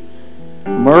hate,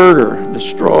 murder,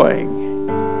 destroying.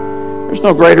 There's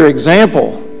no greater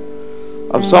example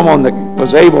of someone that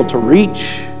was able to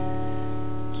reach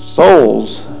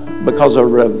souls because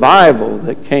of revival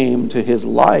that came to his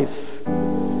life.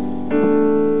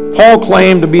 Paul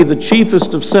claimed to be the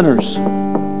chiefest of sinners,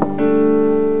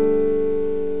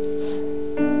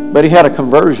 but he had a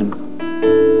conversion.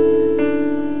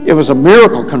 It was a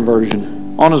miracle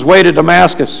conversion. On his way to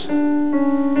Damascus,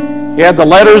 He had the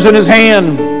letters in his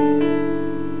hand.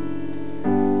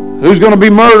 Who's going to be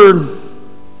murdered?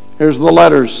 Here's the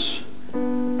letters.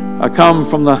 I come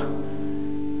from the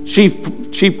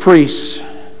chief priests.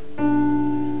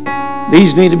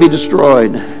 These need to be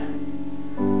destroyed.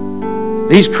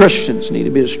 These Christians need to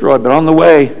be destroyed. But on the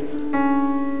way,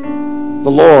 the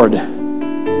Lord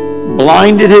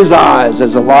blinded his eyes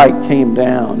as the light came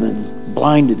down and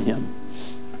blinded him.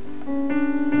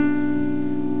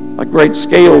 Like great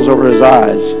scales over his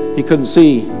eyes. He couldn't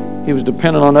see. He was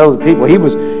dependent on other people. He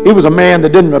was a man that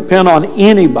didn't depend on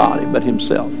anybody but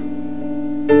himself.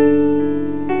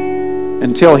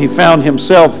 Until he found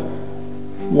himself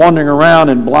wandering around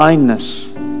in blindness.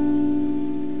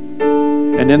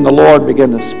 And then the Lord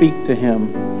began to speak to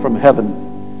him from heaven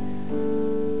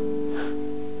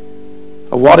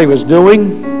of what he was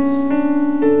doing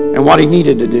and what he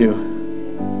needed to do.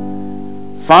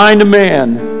 Find a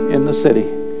man in the city,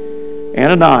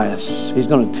 Ananias. He's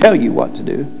going to tell you what to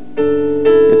do.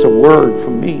 It's a word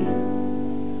from me.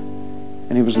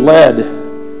 And he was led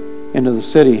into the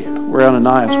city where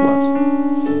Ananias was.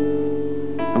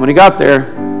 And when he got there,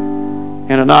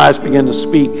 Ananias began to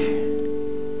speak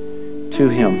to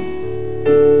him.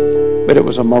 But it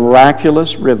was a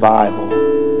miraculous revival.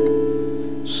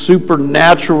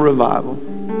 Supernatural revival.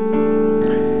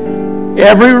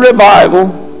 Every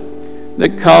revival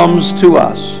that comes to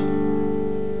us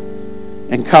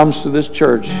and comes to this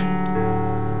church,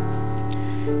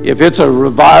 if it's a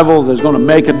revival that's going to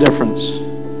make a difference,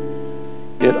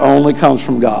 it only comes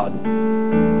from God.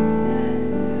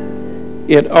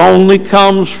 It only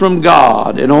comes from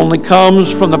God. It only comes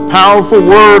from the powerful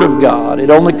Word of God. It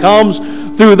only comes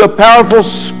through the powerful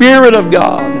Spirit of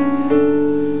God.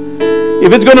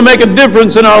 If it's going to make a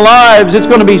difference in our lives, it's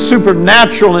going to be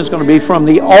supernatural, and it's going to be from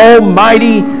the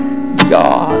Almighty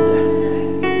God.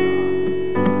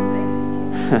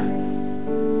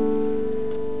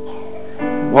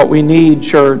 What we need,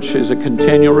 church, is a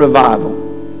continual revival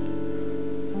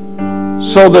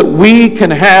so that we can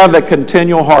have a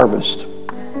continual harvest.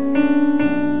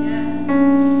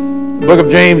 The book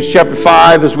of James chapter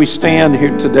 5, as we stand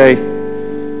here today.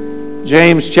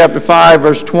 James chapter 5,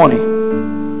 verse 20.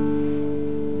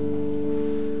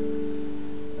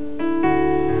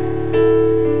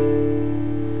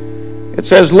 It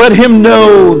says, "Let him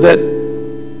know that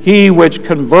he which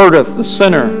converteth the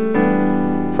sinner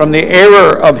from the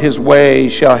error of his way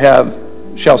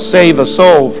shall save a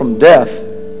soul from death,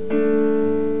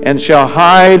 and shall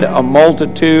hide a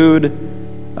multitude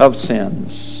of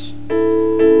sins."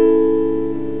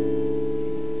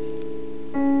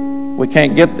 We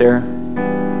can't get there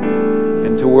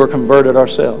until we're converted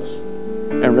ourselves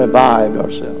and revived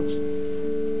ourselves.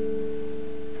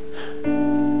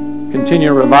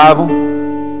 Continual revival,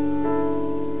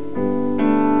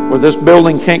 where this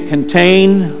building can't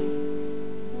contain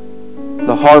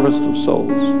the harvest of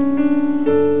souls,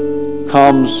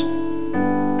 comes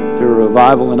through a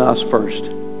revival in us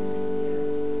first.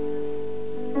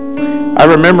 I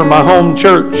remember my home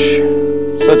church,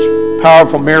 such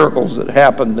powerful miracles that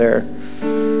happened there,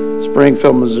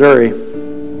 Springfield, Missouri.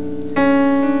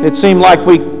 It seemed like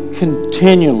we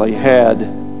continually had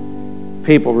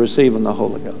people receiving the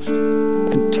Holy Ghost.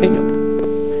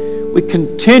 Continually. We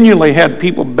continually had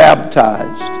people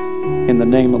baptized in the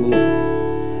name of the Lord.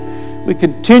 We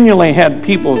continually had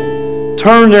people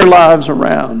turn their lives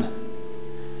around.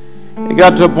 It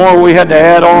got to a point where we had to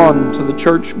add on to the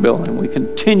church building. We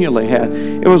continually had.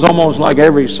 It was almost like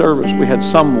every service we had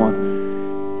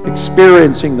someone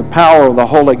experiencing the power of the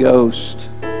Holy Ghost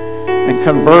and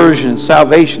conversion and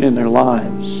salvation in their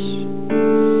lives.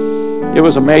 It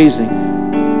was amazing.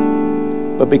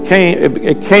 But it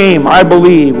came, I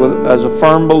believe, as a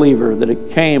firm believer, that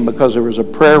it came because there was a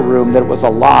prayer room that was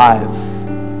alive.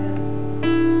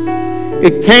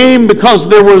 It came because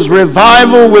there was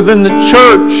revival within the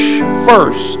church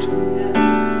first.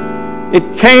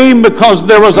 It came because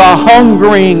there was a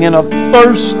hungering and a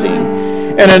thirsting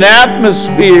and an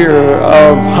atmosphere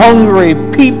of hungry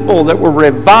people that were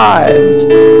revived.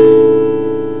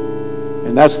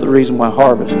 And that's the reason why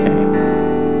harvest came.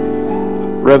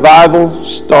 Revival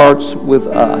starts with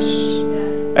us.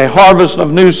 A harvest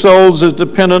of new souls is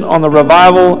dependent on the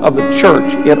revival of the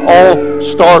church. It all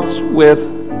starts with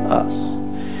us.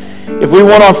 If we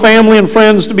want our family and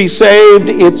friends to be saved,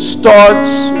 it starts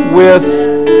with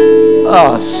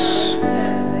us.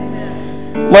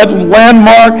 Let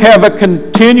Landmark have a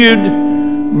continued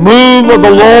move of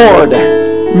the Lord.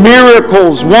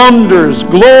 Miracles, wonders,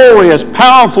 glorious,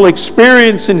 powerful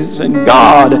experiences in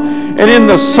God. And in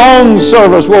the song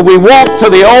service where we walk to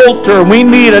the altar and we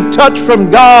need a touch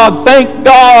from God, thank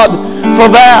God for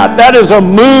that. That is a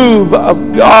move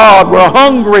of God. We're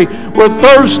hungry. We're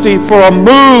thirsty for a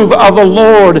move of the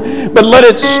Lord. But let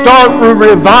it start with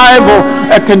revival,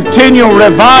 a continual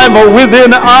revival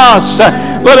within us.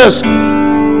 Let us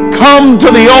come to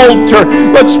the altar.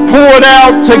 Let's pour it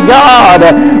out to God.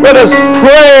 Let us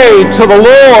pray to the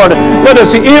Lord. Let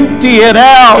us empty it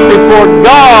out before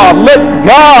God. Let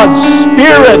God's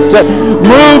Spirit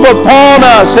move upon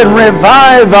us and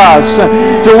revive us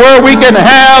to where we can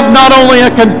have not only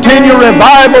a continual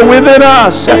revival within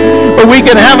us, but we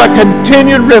can have a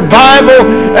continued revival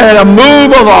and a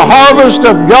move of a harvest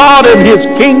of God in His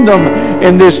kingdom,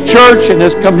 in this church, in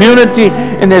this community,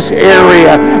 in this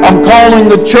area. I'm calling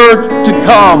the church to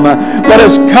come. Let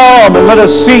us come and let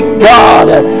us seek God.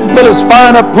 Let us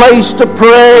find a place to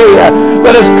pray.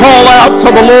 Let us call out to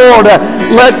the Lord.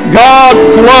 Let God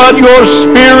flood your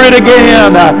spirit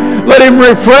again. Let Him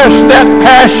refresh that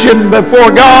passion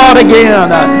before God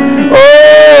again.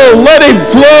 Oh, let Him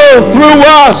flow through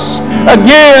us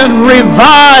again.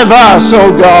 Revive us,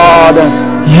 oh God.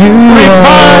 You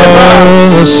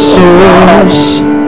are the source